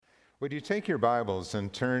Would you take your Bibles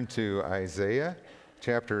and turn to Isaiah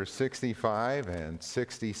chapter 65 and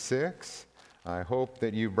 66? I hope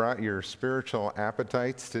that you brought your spiritual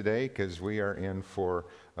appetites today because we are in for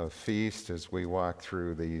a feast as we walk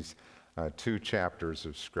through these two chapters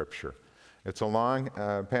of Scripture. It's a long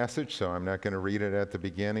passage, so I'm not going to read it at the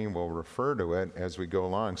beginning. We'll refer to it as we go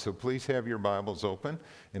along. So please have your Bibles open.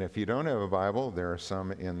 And if you don't have a Bible, there are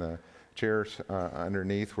some in the chairs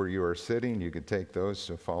underneath where you are sitting. You could take those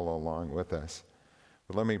to follow along with us.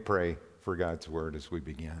 But let me pray for God's word as we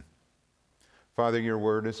begin. Father, your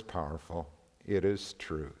word is powerful. It is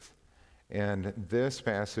truth. And this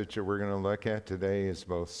passage that we're going to look at today is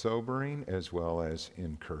both sobering as well as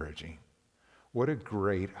encouraging. What a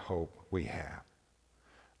great hope we have.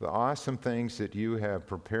 The awesome things that you have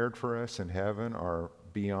prepared for us in heaven are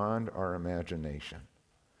beyond our imagination.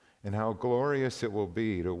 And how glorious it will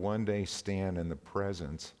be to one day stand in the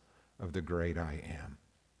presence of the great I am,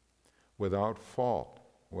 without fault,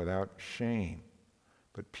 without shame,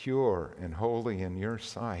 but pure and holy in your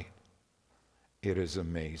sight. It is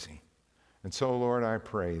amazing. And so, Lord, I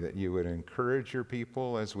pray that you would encourage your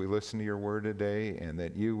people as we listen to your word today, and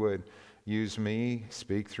that you would use me,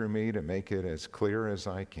 speak through me to make it as clear as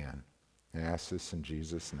I can. I ask this in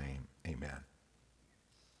Jesus' name. Amen.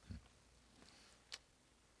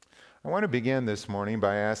 I want to begin this morning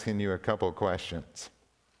by asking you a couple questions.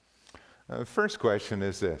 The first question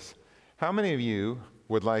is this: how many of you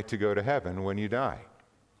would like to go to heaven when you die?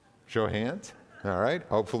 Show of hands. All right,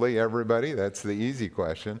 hopefully everybody. That's the easy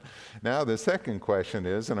question. Now the second question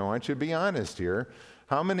is, and I want you to be honest here,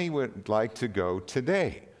 how many would like to go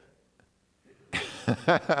today?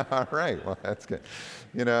 All right, well, that's good.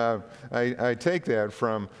 You know, I take that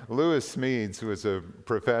from Lewis Smedes, who was a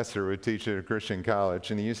professor who would teach at a Christian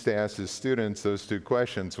college, and he used to ask his students those two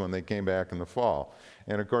questions when they came back in the fall.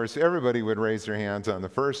 And of course, everybody would raise their hands on the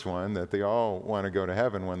first one, that they all want to go to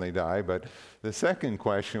heaven when they die. But the second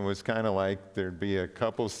question was kind of like there'd be a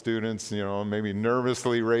couple students, you know, maybe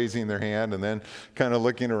nervously raising their hand and then kind of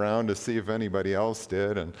looking around to see if anybody else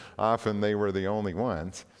did. And often they were the only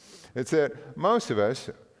ones. It's that most of us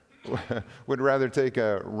would rather take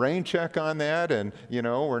a rain check on that, and, you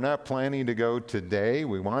know, we're not planning to go today.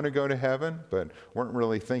 We want to go to heaven, but weren't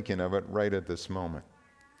really thinking of it right at this moment.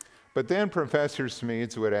 But then Professor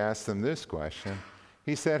Smedes would ask them this question.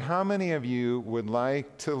 He said, how many of you would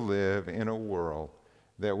like to live in a world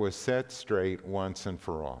that was set straight once and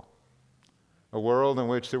for all? A world in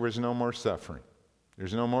which there was no more suffering.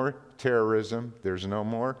 There's no more terrorism. There's no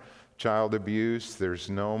more child abuse. There's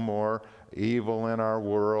no more evil in our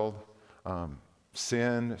world.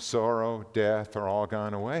 Sin, sorrow, death are all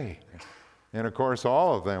gone away. And of course,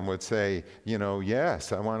 all of them would say, you know,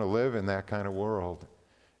 yes, I want to live in that kind of world.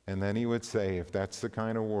 And then he would say, if that's the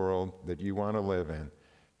kind of world that you want to live in,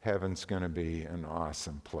 heaven's going to be an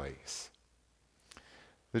awesome place.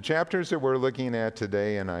 The chapters that we're looking at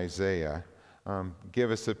today in Isaiah give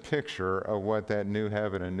us a picture of what that new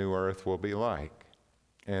heaven and new earth will be like.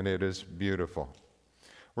 And it is beautiful.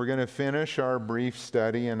 We're going to finish our brief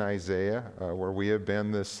study in Isaiah, where we have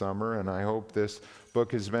been this summer, and I hope this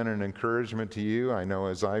book has been an encouragement to you. I know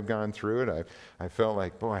as I've gone through it, I felt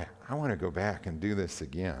like, boy, I want to go back and do this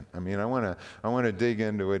again. I mean, I want to dig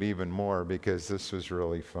into it even more because this was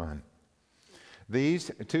really fun.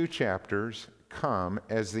 These two chapters come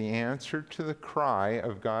as the answer to the cry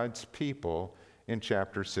of God's people in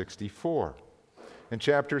chapter 64. In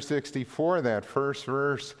chapter 64, that first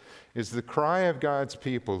verse is the cry of God's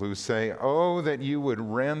people who say, oh, that you would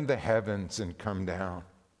rend the heavens and come down,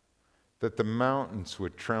 that the mountains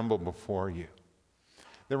would tremble before you.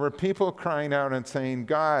 There were people crying out and saying,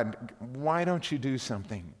 God, why don't you do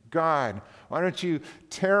something? God, why don't you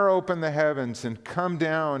tear open the heavens and come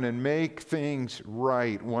down and make things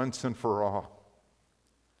right once and for all?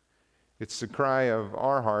 It's the cry of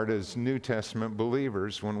our heart as New Testament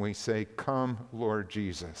believers when we say, come, Lord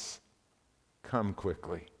Jesus. Come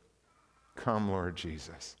quickly. Come, Lord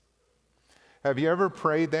Jesus. Have you ever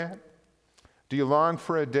prayed that? Do you long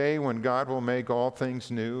for a day when God will make all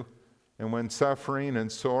things new, and when suffering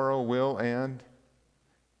and sorrow will end,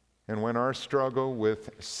 and when our struggle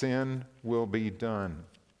with sin will be done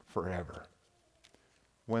forever?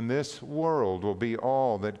 When this world will be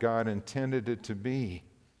all that God intended it to be?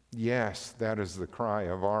 Yes, that is the cry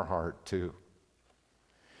of our heart too.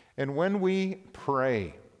 And when we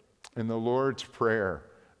pray in the Lord's Prayer,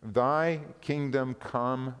 thy kingdom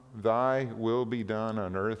come, thy will be done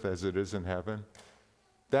on earth as it is in heaven,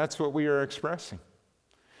 that's what we are expressing.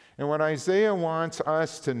 And what Isaiah wants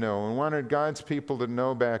us to know, and wanted God's people to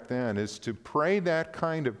know back then, is to pray that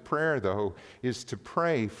kind of prayer, though, is to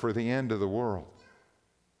pray for the end of the world.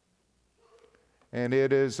 And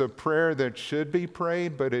it is a prayer that should be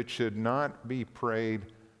prayed, but it should not be prayed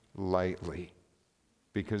lightly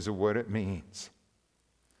because of what it means.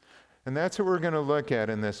 And that's what we're going to look at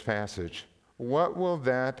in this passage. What will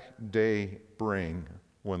that day bring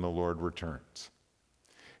when the Lord returns?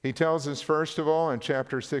 He tells us, first of all, in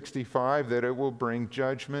chapter 65, that it will bring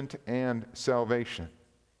judgment and salvation.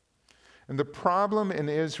 And the problem in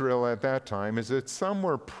Israel at that time is that some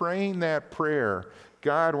were praying that prayer,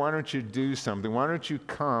 God, why don't you do something? Why don't you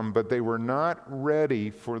come? But they were not ready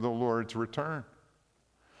for the Lord's return.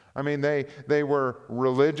 I mean, they were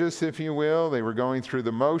religious, if you will. They were going through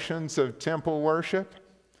the motions of temple worship,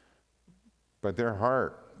 but their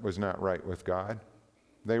heart was not right with God.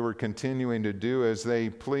 They were continuing to do as they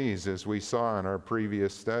pleased, as we saw in our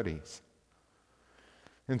previous studies.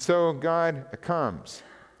 And so God comes.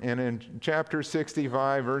 And in chapter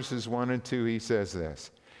 65, verses 1 and 2, he says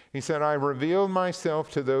this. He said, I revealed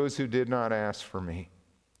myself to those who did not ask for me.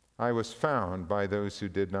 I was found by those who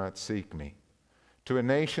did not seek me. To a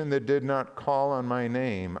nation that did not call on my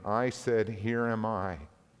name, I said, here am I,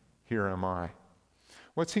 here am I.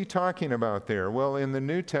 What's he talking about there? Well, in the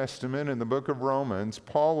New Testament, in the book of Romans,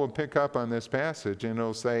 Paul will pick up on this passage and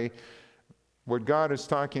he'll say, what God is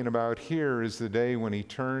talking about here is the day when he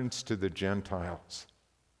turns to the Gentiles.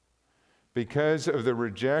 Because of the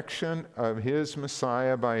rejection of his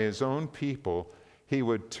Messiah by his own people, he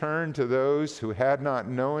would turn to those who had not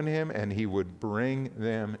known him and he would bring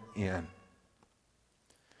them in.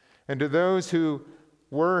 And to those who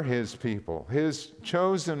were his people, his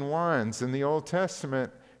chosen ones in the Old Testament,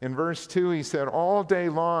 in verse 2 he said, all day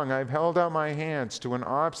long I've held out my hands to an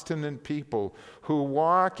obstinate people who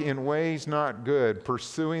walk in ways not good,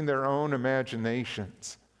 pursuing their own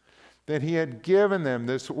imaginations. That he had given them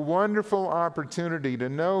this wonderful opportunity to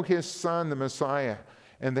know his Son, the Messiah,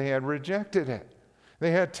 and they had rejected it.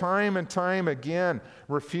 They had time and time again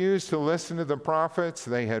refused to listen to the prophets.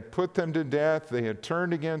 They had put them to death. They had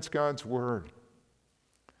turned against God's word.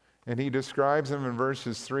 And he describes them in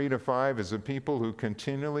verses 3 to 5 as a people who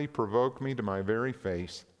continually provoke me to my very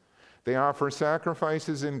face. They offer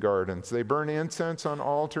sacrifices in gardens. They burn incense on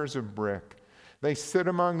altars of brick. They sit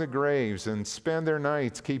among the graves and spend their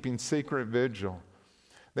nights keeping secret vigil.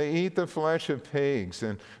 They eat the flesh of pigs,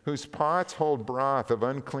 and whose pots hold broth of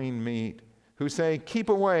unclean meat, who say, keep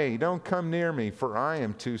away, don't come near me, for I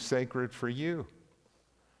am too sacred for you.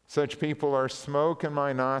 Such people are smoke in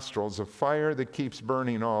my nostrils, a fire that keeps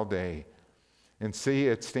burning all day. And see,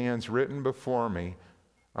 it stands written before me,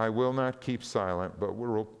 I will not keep silent, but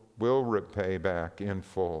will repay back in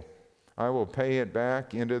full. I will pay it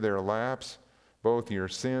back into their laps, both your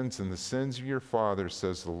sins and the sins of your fathers,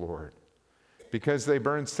 says the Lord. Because they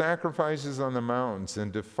burned sacrifices on the mountains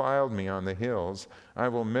and defiled me on the hills, I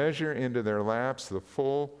will measure into their laps the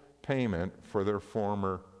full payment for their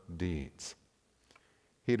former deeds.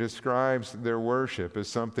 He describes their worship as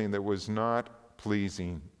something that was not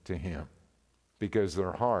pleasing to him because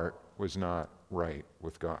their heart was not right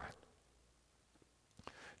with God.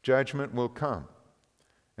 Judgment will come,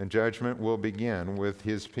 and judgment will begin with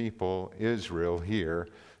his people, Israel, here.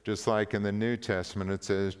 Just like in the New Testament, it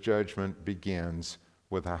says judgment begins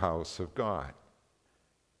with the house of God.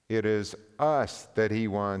 It is us that he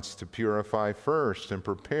wants to purify first and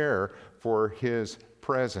prepare for his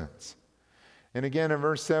presence. And again, in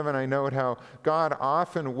verse 7, I note how God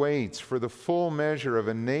often waits for the full measure of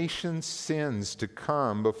a nation's sins to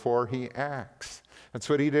come before he acts. That's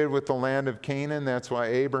what he did with the land of Canaan. That's why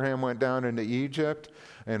Abraham went down into Egypt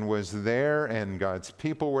and was there, and God's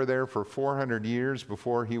people were there for 400 years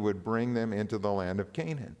before he would bring them into the land of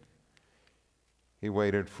Canaan. He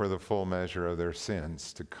waited for the full measure of their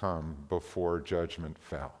sins to come before judgment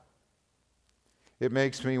fell. It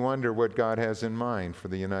makes me wonder what God has in mind for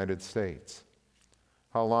the United States.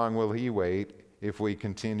 How long will he wait if we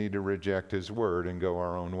continue to reject his word and go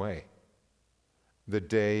our own way? The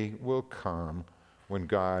day will come when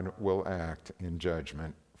God will act in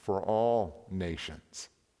judgment for all nations.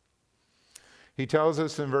 He tells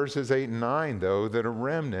us in verses 8 and 9, though, that a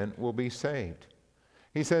remnant will be saved.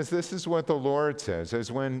 He says, this is what the Lord says,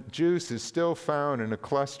 as when juice is still found in a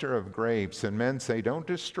cluster of grapes, and men say, don't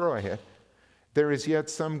destroy it, there is yet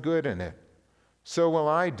some good in it. So will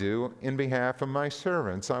I do in behalf of my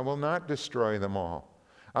servants. I will not destroy them all.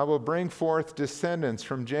 I will bring forth descendants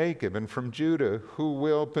from Jacob and from Judah who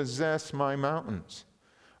will possess my mountains.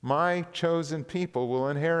 My chosen people will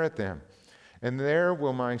inherit them, and there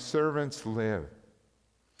will my servants live.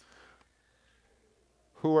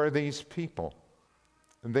 Who are these people?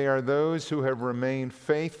 They are those who have remained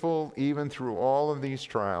faithful even through all of these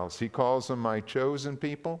trials. He calls them my chosen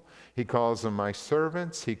people. He calls them my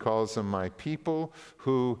servants. He calls them my people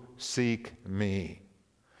who seek me.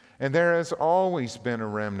 And there has always been a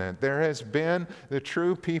remnant. There has been the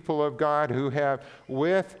true people of God who have,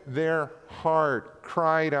 with their heart,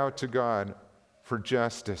 cried out to God for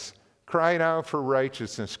justice, cried out for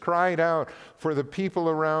righteousness, cried out for the people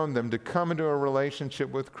around them to come into a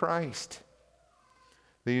relationship with Christ.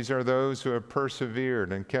 These are those who have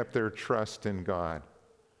persevered and kept their trust in God.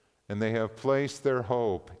 And they have placed their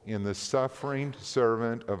hope in the suffering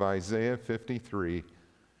servant of Isaiah 53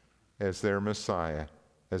 as their Messiah,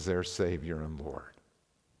 as their Savior and Lord.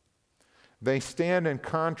 They stand in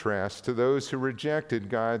contrast to those who rejected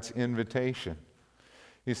God's invitation.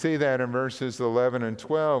 You see that in verses 11 and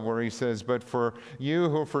 12 where he says, "But for you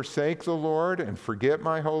who forsake the Lord and forget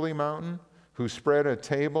my holy mountain, who spread a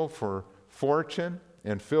table for fortune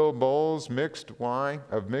and fill bowls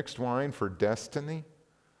of mixed wine for destiny,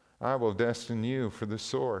 I will destine you for the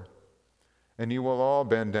sword, and you will all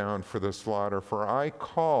bend down for the slaughter. For I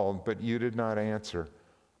called, but you did not answer.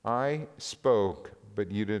 I spoke, but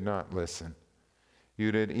you did not listen.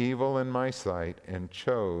 You did evil in my sight and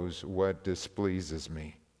chose what displeases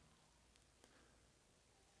me."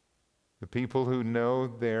 The people who know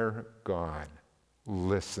their God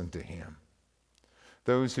listen to him.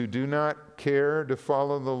 Those who do not care to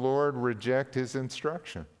follow the Lord reject his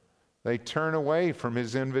instruction. They turn away from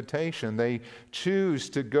his invitation. They choose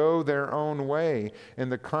to go their own way.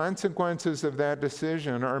 And the consequences of that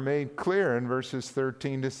decision are made clear in verses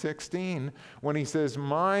 13 to 16 when he says,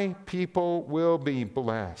 "My people will be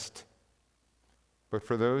blessed. But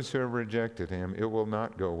for those who have rejected him, it will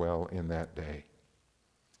not go well in that day.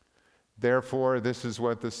 Therefore, this is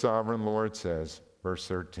what the sovereign Lord says," verse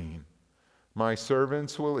 13. "My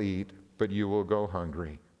servants will eat, but you will go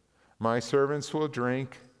hungry. My servants will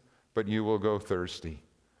drink, but you will go thirsty.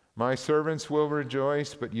 My servants will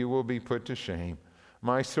rejoice, but you will be put to shame.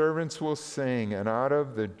 My servants will sing out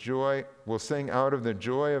of the joy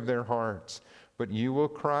of their hearts, but you will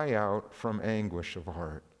cry out from anguish of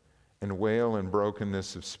heart and wail in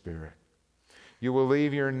brokenness of spirit. You will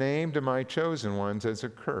leave your name to my chosen ones as a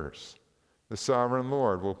curse. The sovereign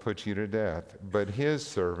Lord will put you to death, but to his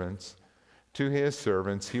servants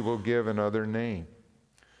he will give another name.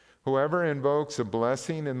 Whoever invokes a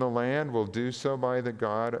blessing in the land will do so by the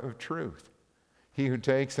God of truth. He who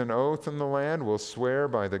takes an oath in the land will swear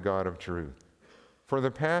by the God of truth. For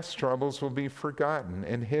the past troubles will be forgotten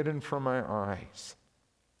and hidden from my eyes."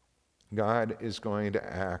 God is going to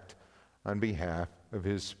act on behalf of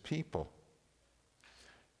his people.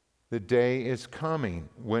 The day is coming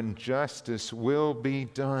when justice will be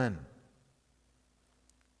done.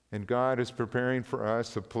 And God is preparing for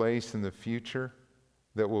us a place in the future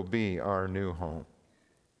that will be our new home.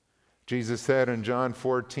 Jesus said in John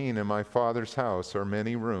 14, "In my Father's house are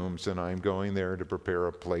many rooms, and I am going there to prepare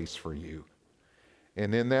a place for you.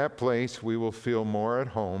 And in that place we will feel more at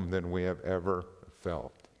home than we have ever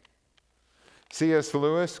felt." C.S.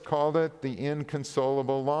 Lewis called it the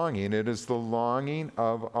inconsolable longing. It is the longing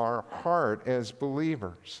of our heart as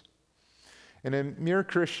believers. And in Mere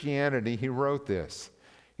Christianity, he wrote this.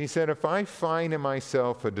 He said, "If I find in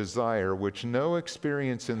myself a desire which no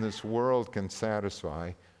experience in this world can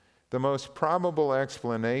satisfy, the most probable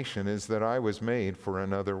explanation is that I was made for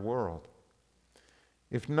another world.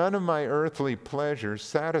 If none of my earthly pleasures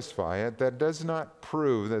satisfy it, that does not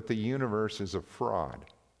prove that the universe is a fraud.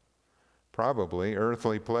 Probably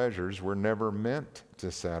earthly pleasures were never meant to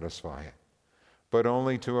satisfy it, but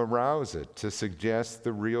only to arouse it, to suggest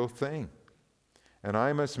the real thing. And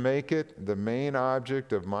I must make it the main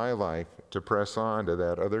object of my life to press on to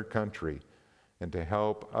that other country and to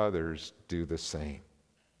help others do the same."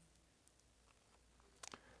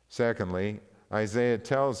 Secondly, Isaiah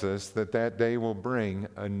tells us that that day will bring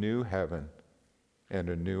a new heaven and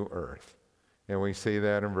a new earth. And we see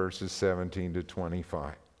that in verses 17 to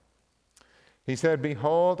 25. He said,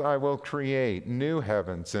 "Behold, I will create new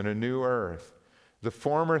heavens and a new earth. The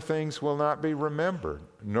former things will not be remembered,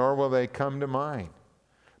 nor will they come to mind.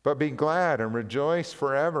 But be glad and rejoice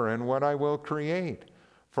forever in what I will create.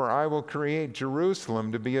 For I will create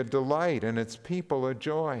Jerusalem to be a delight and its people a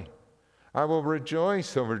joy. I will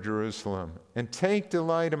rejoice over Jerusalem and take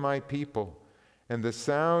delight in my people, and the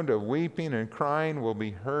sound of weeping and crying will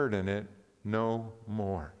be heard in it no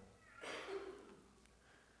more."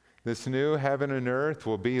 This new heaven and earth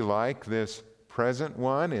will be like this present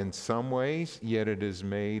one in some ways, yet it is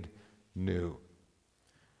made new.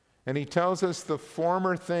 And he tells us the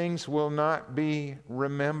former things will not be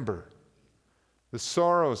remembered. The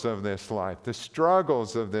sorrows of this life, the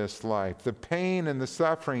struggles of this life, the pain and the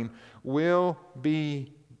suffering will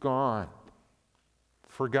be gone,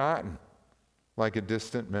 forgotten like a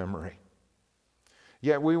distant memory.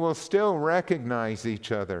 Yet we will still recognize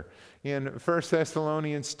each other. In 1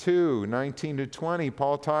 Thessalonians 2, 19 to 20,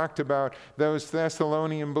 Paul talked about those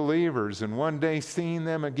Thessalonian believers and one day seeing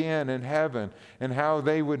them again in heaven and how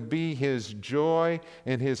they would be his joy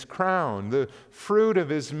and his crown, the fruit of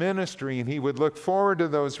his ministry, and he would look forward to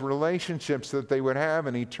those relationships that they would have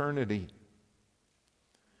in eternity.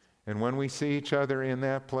 And when we see each other in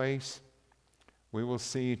that place, we will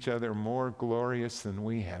see each other more glorious than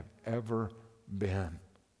we have ever been.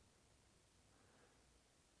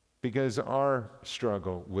 Because our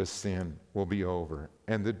struggle with sin will be over,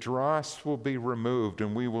 and the dross will be removed,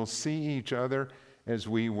 and we will see each other as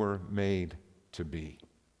we were made to be.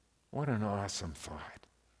 What an awesome thought.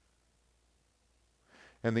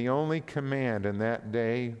 And the only command in that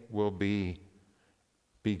day will be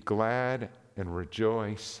glad and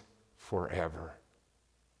rejoice forever.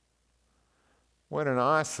 What an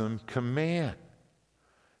awesome command.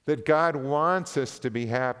 That God wants us to be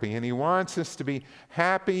happy, and he wants us to be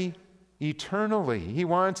happy eternally. He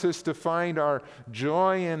wants us to find our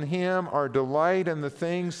joy in him, our delight in the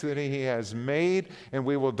things that he has made, and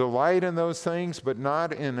we will delight in those things, but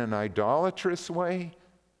not in an idolatrous way.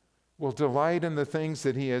 We'll delight in the things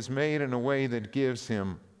that he has made in a way that gives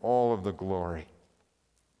him all of the glory.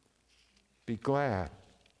 Be glad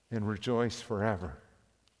and rejoice forever.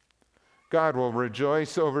 God will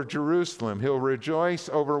rejoice over Jerusalem. He'll rejoice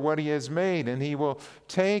over what he has made, and he will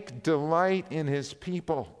take delight in his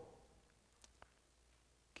people.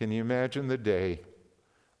 Can you imagine the day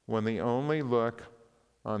when the only look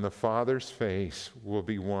on the Father's face will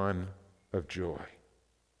be one of joy?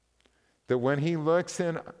 That when he looks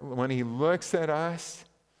at us,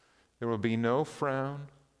 there will be no frown,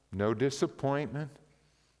 no disappointment,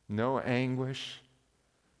 no anguish,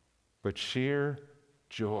 but sheer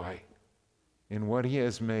joy in what he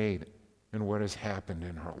has made and what has happened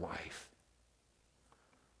in her life.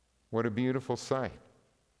 What a beautiful sight.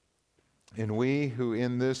 And we who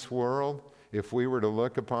in this world, if we were to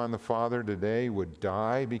look upon the Father today, would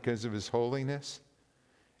die because of his holiness,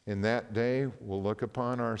 in that day we'll look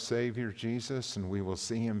upon our Savior Jesus and we will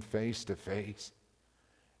see him face to face.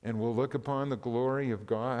 And we'll look upon the glory of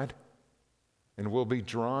God and we'll be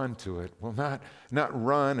drawn to it. We'll not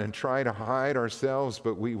run and try to hide ourselves,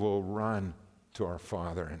 but we will run to our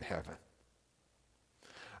Father in heaven.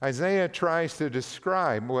 Isaiah tries to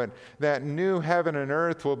describe what that new heaven and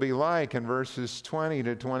earth will be like in verses 20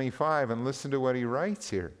 to 25, and listen to what he writes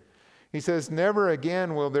here. He says, "Never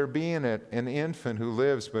again will there be in it an infant who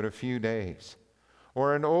lives but a few days,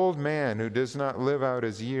 or an old man who does not live out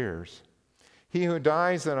his years. He who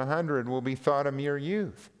dies at 100 will be thought a mere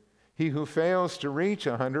youth. He who fails to reach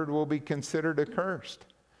 100 will be considered accursed.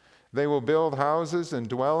 They will build houses and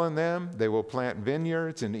dwell in them. They will plant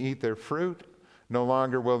vineyards and eat their fruit. No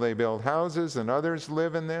longer will they build houses and others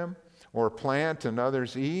live in them, or plant and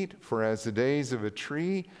others eat, for as the days of a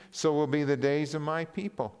tree, so will be the days of my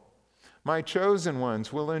people. My chosen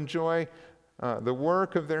ones will enjoy the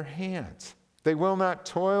work of their hands. They will not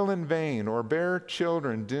toil in vain or bear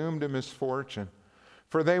children doomed to misfortune,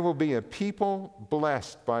 for they will be a people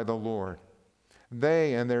blessed by the Lord,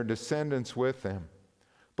 they and their descendants with them.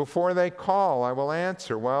 Before they call, I will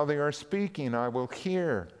answer. While they are speaking, I will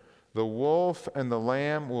hear. The wolf and the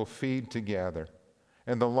lamb will feed together,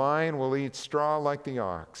 and the lion will eat straw like the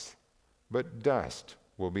ox, but dust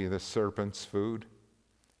will be the serpent's food,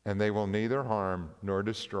 and they will neither harm nor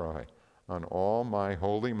destroy on all my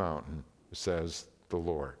holy mountain, says the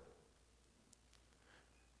Lord."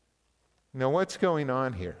 Now, what's going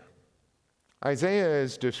on here? Isaiah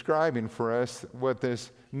is describing for us what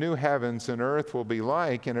this new heavens and earth will be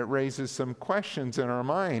like, and it raises some questions in our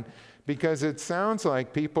mind because it sounds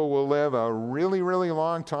like people will live a really, really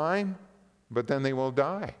long time, but then they will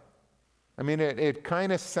die. I mean, it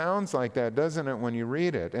kind of sounds like that, doesn't it, when you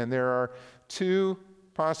read it? And there are two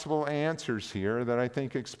possible answers here that I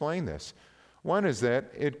think explain this. One is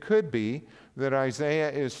that it could be that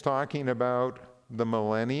Isaiah is talking about the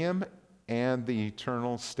millennium and the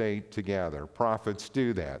eternal state together. Prophets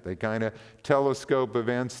do that. They kind of telescope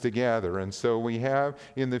events together. And so we have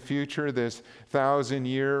in the future this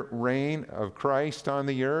 1,000-year reign of Christ on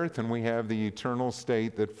the earth, and we have the eternal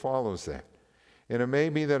state that follows that. And it may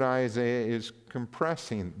be that Isaiah is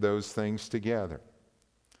compressing those things together.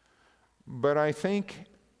 But I think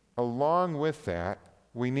along with that,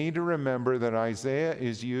 we need to remember that Isaiah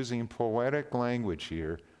is using poetic language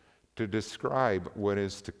here to describe what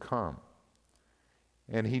is to come.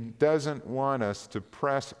 And he doesn't want us to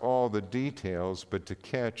press all the details, but to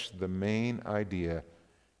catch the main idea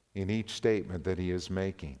in each statement that he is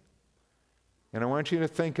making. And I want you to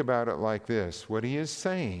think about it like this. What he is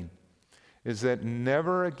saying is that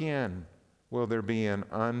never again will there be an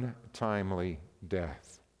untimely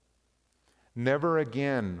death. Never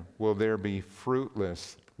again will there be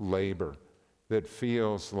fruitless labor that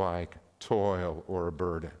feels like toil or a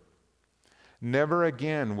burden. Never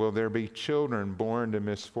again will there be children born to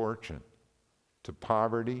misfortune, to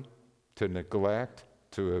poverty, to neglect,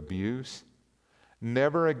 to abuse.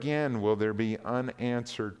 Never again will there be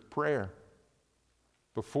unanswered prayer.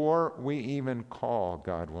 Before we even call,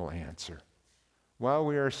 God will answer. While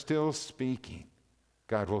we are still speaking,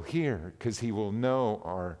 God will hear because he will know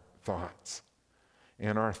our thoughts.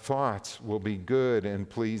 And our thoughts will be good and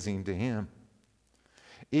pleasing to him.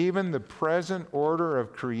 Even the present order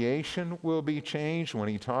of creation will be changed when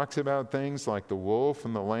he talks about things like the wolf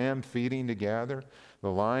and the lamb feeding together, the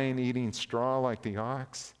lion eating straw like the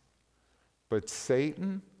ox. But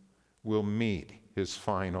Satan will meet his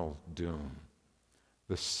final doom.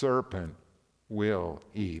 The serpent will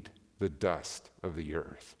eat the dust of the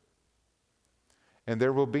earth. And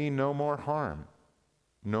there will be no more harm,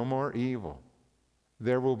 no more evil.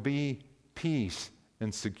 There will be peace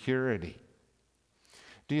and security.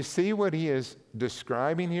 Do you see what he is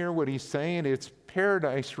describing here? What he's saying? It's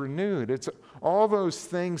paradise renewed. It's all those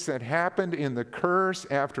things that happened in the curse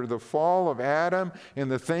after the fall of Adam and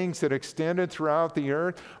the things that extended throughout the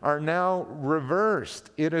earth are now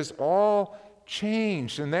reversed. It is all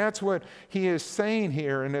changed. And that's what he is saying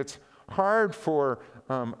here. And it's hard for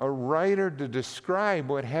a writer to describe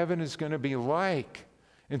what heaven is going to be like.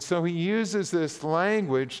 And so he uses this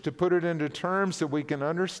language to put it into terms that we can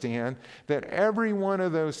understand that every one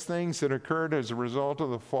of those things that occurred as a result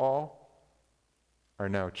of the fall are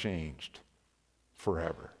now changed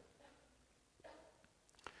forever.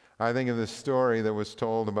 I think of the story that was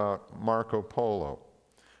told about Marco Polo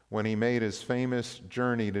when he made his famous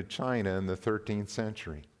journey to China in the 13th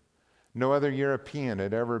century. No other European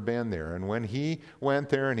had ever been there. And when he went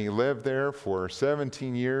there and he lived there for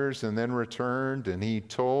 17 years and then returned and he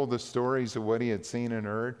told the stories of what he had seen and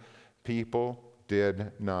heard, people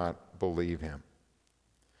did not believe him.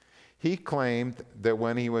 He claimed that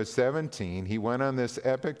when he was 17, he went on this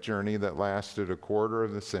epic journey that lasted a quarter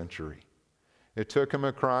of a century. It took him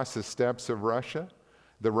across the steppes of Russia,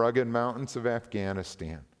 the rugged mountains of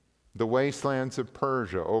Afghanistan, the wastelands of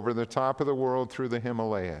Persia, over the top of the world through the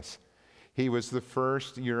Himalayas. He was the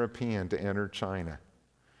first European to enter China.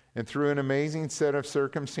 And through an amazing set of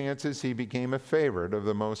circumstances, he became a favorite of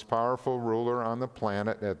the most powerful ruler on the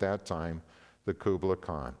planet at that time, the Kublai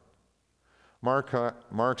Khan.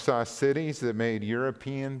 Mark saw cities that made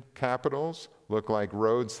European capitals look like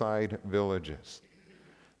roadside villages.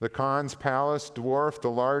 The Khan's palace dwarfed the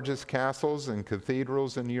largest castles and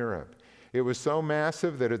cathedrals in Europe. It was so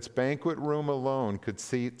massive that its banquet room alone could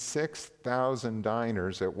seat 6,000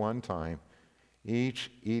 diners at one time, each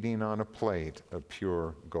eating on a plate of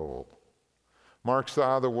pure gold. Mark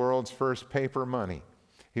saw the world's first paper money.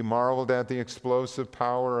 He marveled at the explosive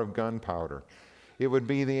power of gunpowder. It would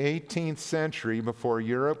be the 18th century before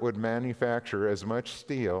Europe would manufacture as much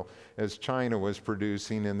steel as China was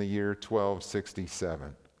producing in the year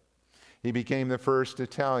 1267. He became the first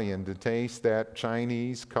Italian to taste that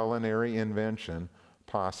Chinese culinary invention,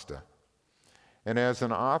 pasta. And as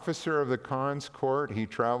an officer of the Khan's court, he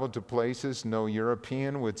traveled to places no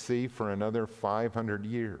European would see for another 500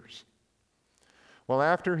 years. Well,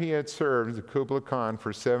 after he had served the Kublai Khan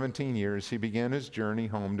for 17 years, he began his journey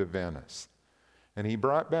home to Venice. And he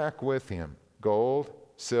brought back with him gold,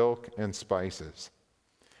 silk, and spices.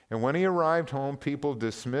 And when he arrived home, people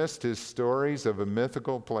dismissed his stories of a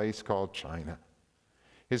mythical place called China.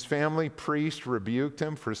 His family priest rebuked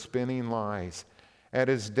him for spinning lies. At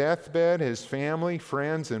his deathbed, his family,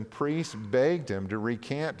 friends, and priests begged him to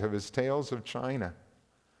recant of his tales of China.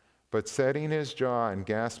 But setting his jaw and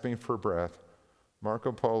gasping for breath,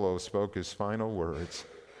 Marco Polo spoke his final words,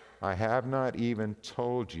 "I have not even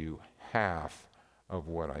told you half of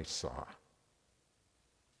what I saw."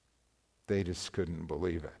 They just couldn't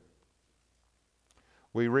believe it.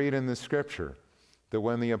 We read in the scripture that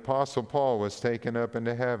when the Apostle Paul was taken up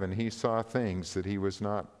into heaven, he saw things that he was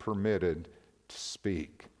not permitted to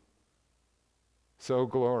speak. So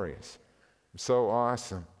glorious, so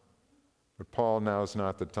awesome. But Paul, now is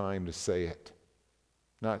not the time to say it,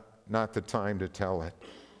 not the time to tell it.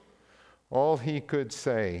 All he could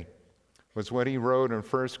say was what he wrote in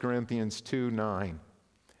 1 Corinthians 2:9,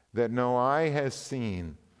 that no eye has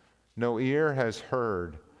seen, no ear has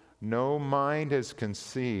heard, no mind has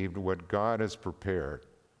conceived what God has prepared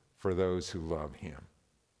for those who love him.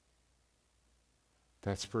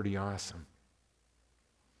 That's pretty awesome.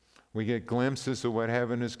 We get glimpses of what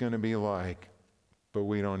heaven is going to be like, but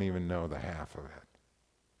we don't even know the half of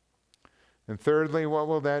it. And thirdly, what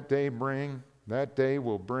will that day bring? That day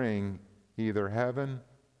will bring either heaven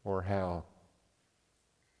or hell.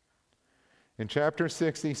 In chapter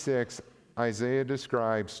 66, Isaiah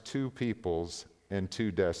describes two peoples and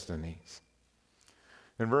two destinies.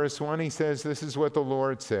 In verse 1, he says, "This is what the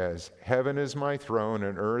Lord says, heaven is my throne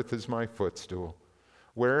and earth is my footstool.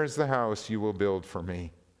 Where is the house you will build for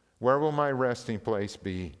me? Where will my resting place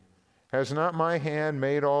be? Has not my hand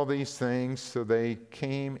made all these things so they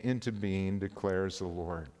came into being, declares the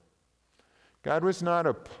Lord." God was not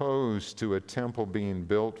opposed to a temple being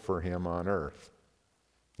built for him on earth.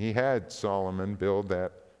 He had Solomon build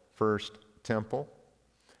that first temple.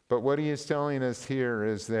 But what he is telling us here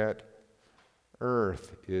is that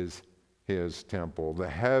earth is his temple. The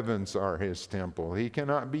heavens are his temple. He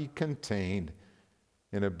cannot be contained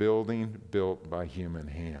in a building built by human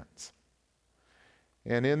hands.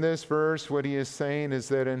 And in this verse, what he is saying is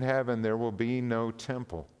that in heaven there will be no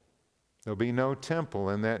temple. There'll be no temple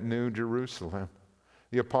in that new Jerusalem.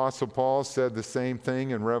 The Apostle Paul said the same thing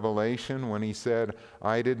in Revelation when he said,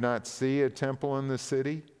 "I did not see a temple in the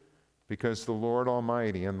city, because the Lord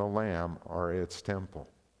Almighty and the Lamb are its temple."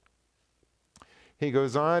 He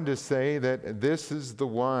goes on to say that this is the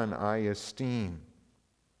one I esteem.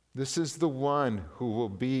 This is the one who will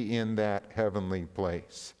be in that heavenly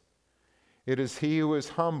place. It is he who is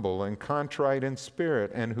humble and contrite in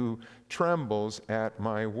spirit and who trembles at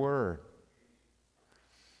my word.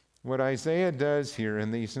 What Isaiah does here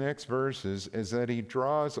in these next verses is that he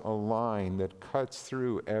draws a line that cuts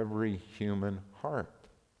through every human heart.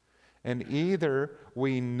 And either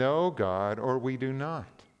we know God or we do not.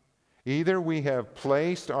 Either we have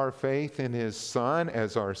placed our faith in his Son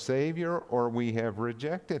as our Savior or we have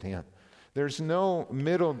rejected him. There's no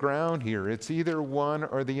middle ground here. It's either one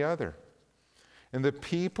or the other. And the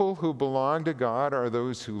people who belong to God are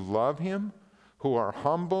those who love him, who are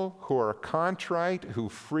humble, who are contrite, who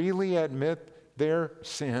freely admit their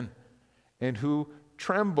sin, and who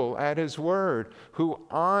tremble at his word, who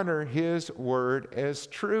honor his word as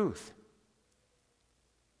truth.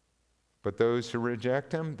 But those who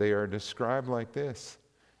reject him, they are described like this.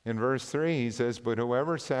 In verse 3, he says, "But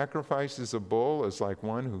whoever sacrifices a bull is like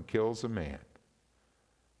one who kills a man.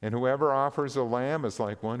 And whoever offers a lamb is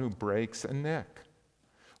like one who breaks a neck.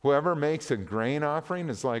 Whoever makes a grain offering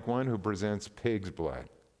is like one who presents pig's blood.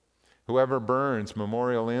 Whoever burns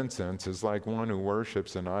memorial incense is like one who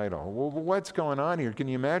worships an idol." Well, what's going on here? Can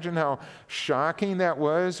you imagine how shocking that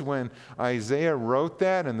was when Isaiah wrote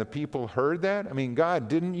that and the people heard that? I mean, God,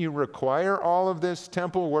 didn't you require all of this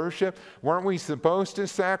temple worship? Weren't we supposed to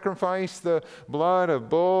sacrifice the blood of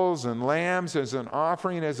bulls and lambs as an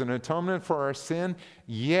offering, as an atonement for our sin?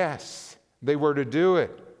 Yes, they were to do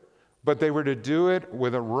it, but they were to do it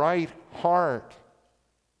with a right heart.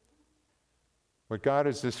 What God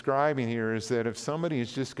is describing here is that if somebody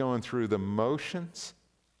is just going through the motions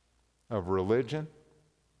of religion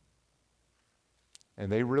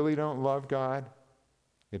and they really don't love God,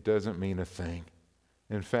 it doesn't mean a thing.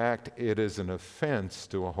 In fact, it is an offense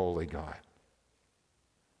to a holy God.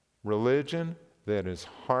 Religion that is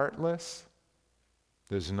heartless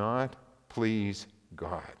does not please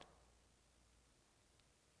God.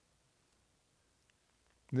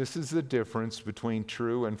 This is the difference between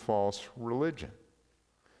true and false religion.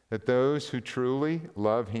 That those who truly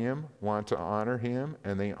love him want to honor him,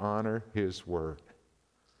 and they honor his word.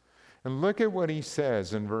 And look at what he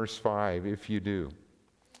says in verse 5, if you do.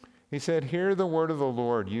 He said, "Hear the word of the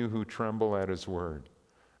Lord, you who tremble at his word.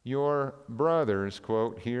 Your brothers,"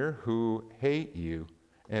 quote here, "who hate you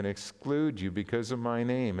and exclude you because of my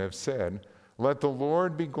name have said, 'Let the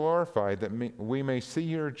Lord be glorified, that we may see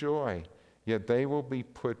your joy,' yet they will be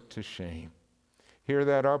put to shame. Hear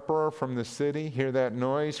that uproar from the city, hear that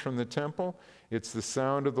noise from the temple. It's the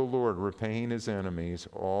sound of the Lord repaying his enemies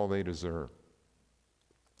all they deserve."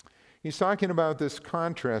 He's talking about this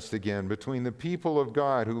contrast again between the people of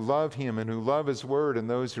God who love him and who love his word and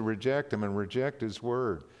those who reject him and reject his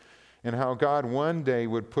word. And how God one day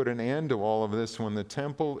would put an end to all of this when the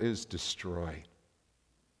temple is destroyed.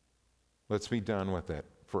 Let's be done with it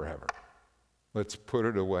forever. Let's put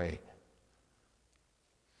it away.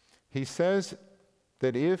 He says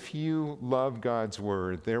that if you love God's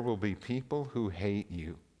word, there will be people who hate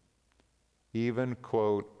you. Even,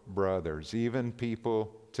 quote, brothers, even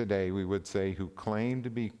people today, we would say, who claim to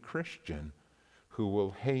be Christian, who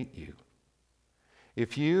will hate you.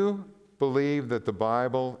 If you believe that the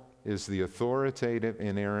Bible is the authoritative,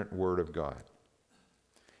 inerrant Word of God.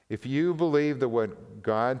 If you believe that what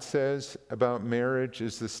God says about marriage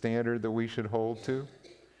is the standard that we should hold to,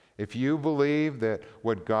 if you believe that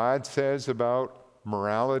what God says about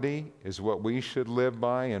morality is what we should live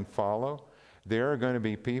by and follow, there are going to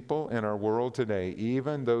be people in our world today,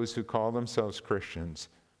 even those who call themselves Christians,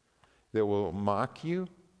 that will mock you,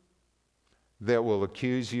 that will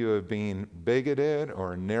accuse you of being bigoted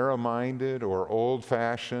or narrow-minded or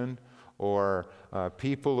old-fashioned, or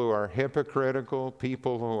people who are hypocritical,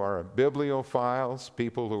 people who are bibliophiles,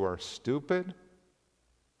 people who are stupid,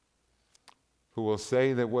 who will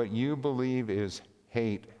say that what you believe is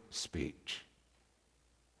hate speech.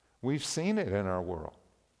 We've seen it in our world.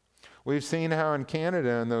 We've seen how in Canada,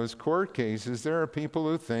 in those court cases, there are people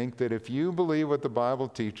who think that if you believe what the Bible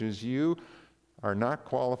teaches, you are not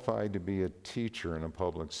qualified to be a teacher in a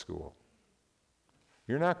public school.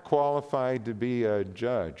 You're not qualified to be a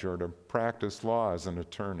judge or to practice law as an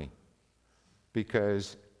attorney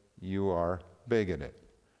because you are bigoted.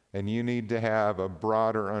 And you need to have a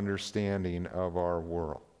broader understanding of our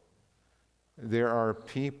world. There are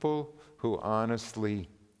people who honestly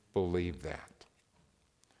believe that.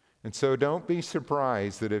 And so don't be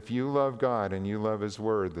surprised that if you love God and you love His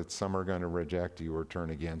Word, that some are going to reject you or turn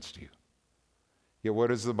against you. Yet what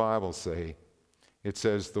does the Bible say? It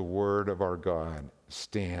says the Word of our God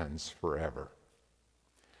stands forever.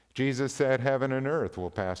 Jesus said, heaven and earth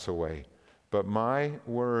will pass away, but my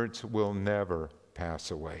words will never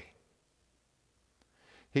pass away.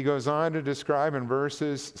 He goes on to describe in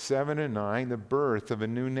verses 7 and 9 the birth of a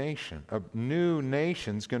new nation. A new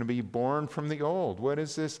nation's going to be born from the old. What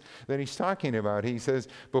is this that he's talking about? He says,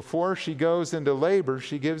 before she goes into labor,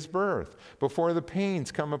 she gives birth. Before the pains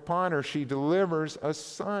come upon her, she delivers a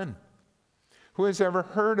son. Who has ever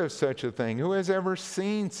heard of such a thing? Who has ever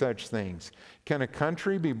seen such things? Can a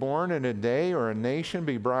country be born in a day or a nation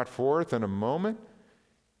be brought forth in a moment?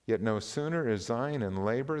 Yet no sooner is Zion in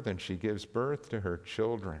labor than she gives birth to her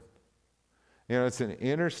children. You know, it's an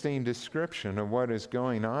interesting description of what is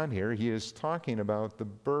going on here. He is talking about the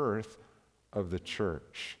birth of the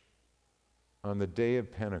church on the day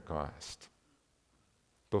of Pentecost,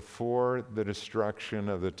 before the destruction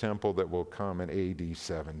of the temple that will come in AD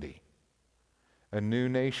 70. A new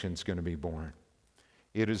nation's going to be born.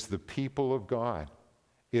 It is the people of God.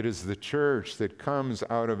 It is the church that comes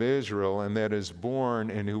out of Israel and that is born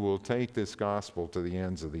and who will take this gospel to the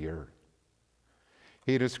ends of the earth.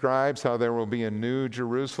 He describes how there will be a new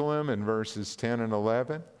Jerusalem in verses 10 and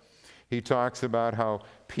 11. He talks about how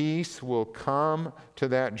peace will come to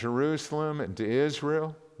that Jerusalem and to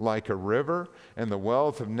Israel like a river, and the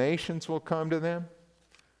wealth of nations will come to them.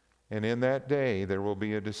 And in that day there will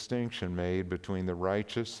be a distinction made between the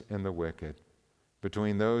righteous and the wicked,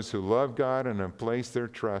 between those who love God and have placed their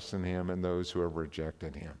trust in Him and those who have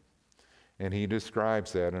rejected Him. And he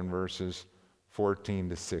describes that in verses 14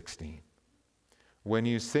 to 16. When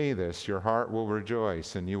you see this, your heart will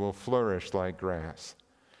rejoice and you will flourish like grass.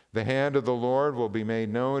 The hand of the Lord will be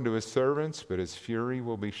made known to His servants, but His fury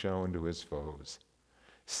will be shown to His foes.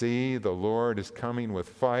 See, the Lord is coming with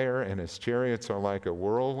fire, and His chariots are like a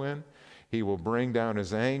whirlwind. He will bring down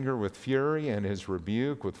His anger with fury and His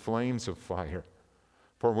rebuke with flames of fire.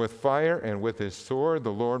 For with fire and with His sword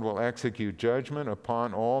the Lord will execute judgment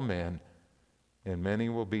upon all men, and many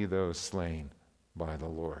will be those slain by the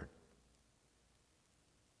Lord.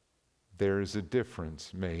 There is a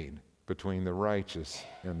difference made between the righteous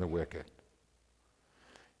and the wicked.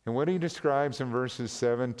 And what he describes in verses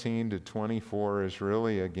 17 to 24 is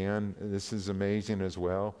really, again, this is amazing as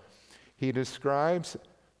well. He describes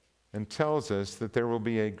and tells us that there will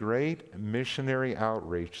be a great missionary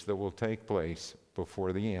outreach that will take place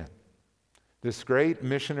before the end. This great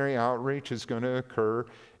missionary outreach is going to occur,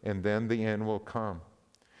 and then the end will come.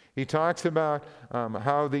 He talks about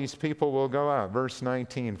how these people will go out. Verse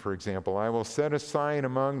 19, for example, I will set a sign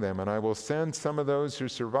among them, and I will send some of those who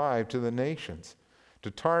survive to the nations,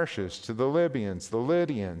 to Tarshish, to the Libyans, the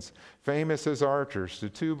Lydians, famous as archers, to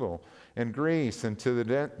Tubal and Greece, and to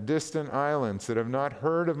the distant islands that have not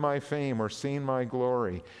heard of my fame or seen my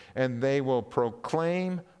glory. And they will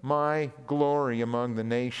proclaim my glory among the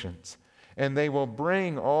nations. And they will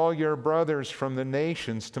bring all your brothers from the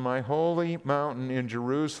nations to my holy mountain in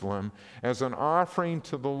Jerusalem as an offering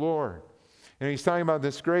to the Lord. And he's talking about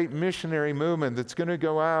this great missionary movement that's going to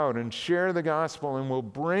go out and share the gospel and will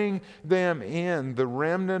bring them in, the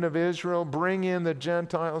remnant of Israel, bring in the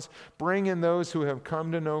Gentiles, bring in those who have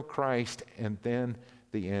come to know Christ, and then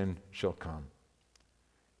the end shall come.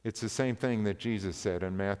 It's the same thing that Jesus said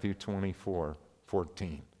in Matthew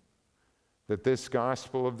 24:14, that this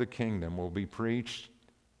gospel of the kingdom will be preached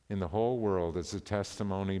in the whole world as a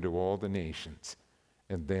testimony to all the nations,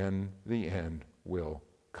 and then the end will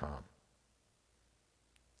come.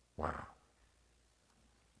 Wow.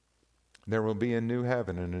 There will be a new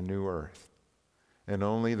heaven and a new earth, and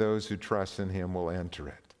only those who trust in him will enter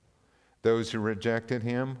it. Those who rejected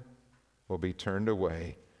him will be turned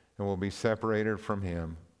away and will be separated from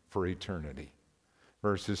him for eternity.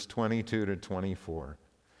 Verses 22 to 24.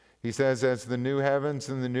 He says, as the new heavens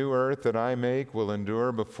and the new earth that I make will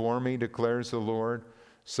endure before me, declares the Lord,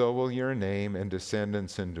 so will your name and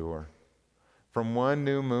descendants endure. From one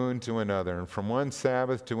new moon to another, and from one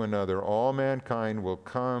Sabbath to another, all mankind will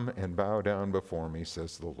come and bow down before me,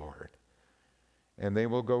 says the Lord. And they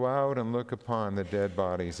will go out and look upon the dead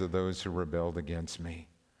bodies of those who rebelled against me.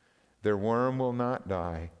 Their worm will not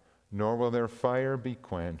die, nor will their fire be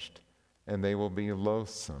quenched, and they will be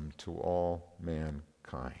loathsome to all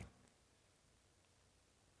mankind.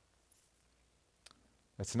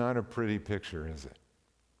 That's not a pretty picture, is it?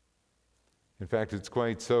 In fact, it's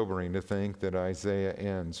quite sobering to think that Isaiah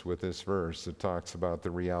ends with this verse that talks about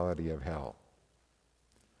the reality of hell.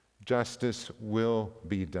 Justice will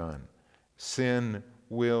be done. Sin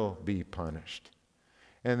will be punished.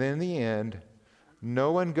 And in the end,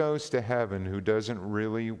 no one goes to heaven who doesn't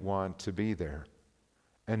really want to be there.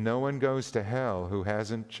 And no one goes to hell who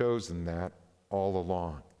hasn't chosen that all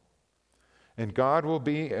along. And God will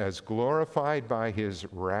be as glorified by his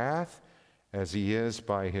wrath as he is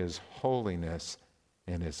by his holiness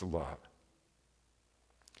and his love.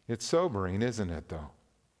 It's sobering, isn't it, though?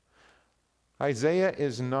 Isaiah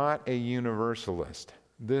is not a universalist.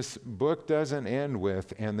 This book doesn't end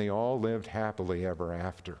with, and they all lived happily ever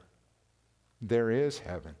after. There is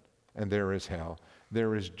heaven and there is hell.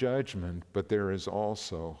 There is judgment, but there is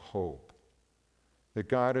also hope. That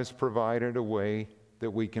God has provided a way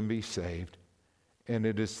that we can be saved, and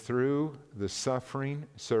it is through the suffering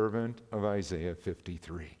servant of Isaiah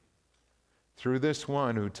 53. Through this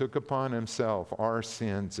one who took upon himself our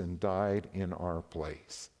sins and died in our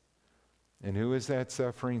place. And who is that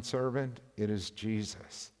suffering servant? It is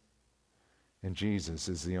Jesus. And Jesus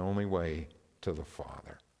is the only way to the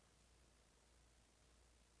Father.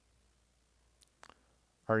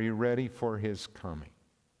 Are you ready for his coming?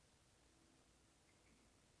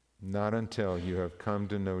 Not until you have come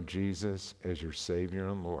to know Jesus as your Savior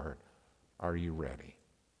and Lord are you ready.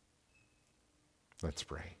 Let's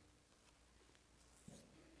pray.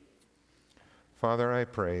 Father, I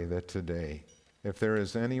pray that today, if there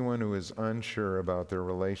is anyone who is unsure about their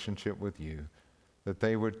relationship with you, that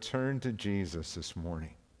they would turn to Jesus this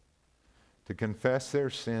morning, to confess their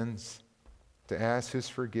sins, to ask his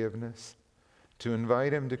forgiveness, to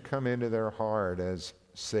invite him to come into their heart as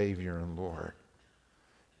Savior and Lord.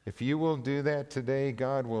 If you will do that today,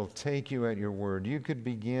 God will take you at your word. You could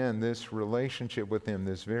begin this relationship with him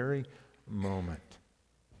this very moment.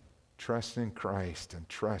 Trust in Christ and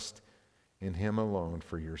trust in him alone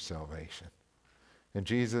for your salvation. And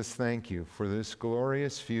Jesus, thank you for this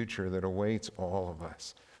glorious future that awaits all of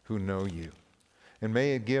us who know you. And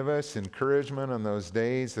may it give us encouragement on those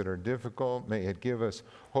days that are difficult. May it give us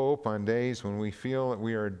hope on days when we feel that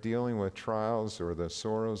we are dealing with trials or the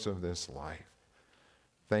sorrows of this life.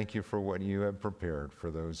 Thank you for what you have prepared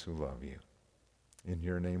for those who love you. In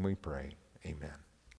your name we pray. Amen.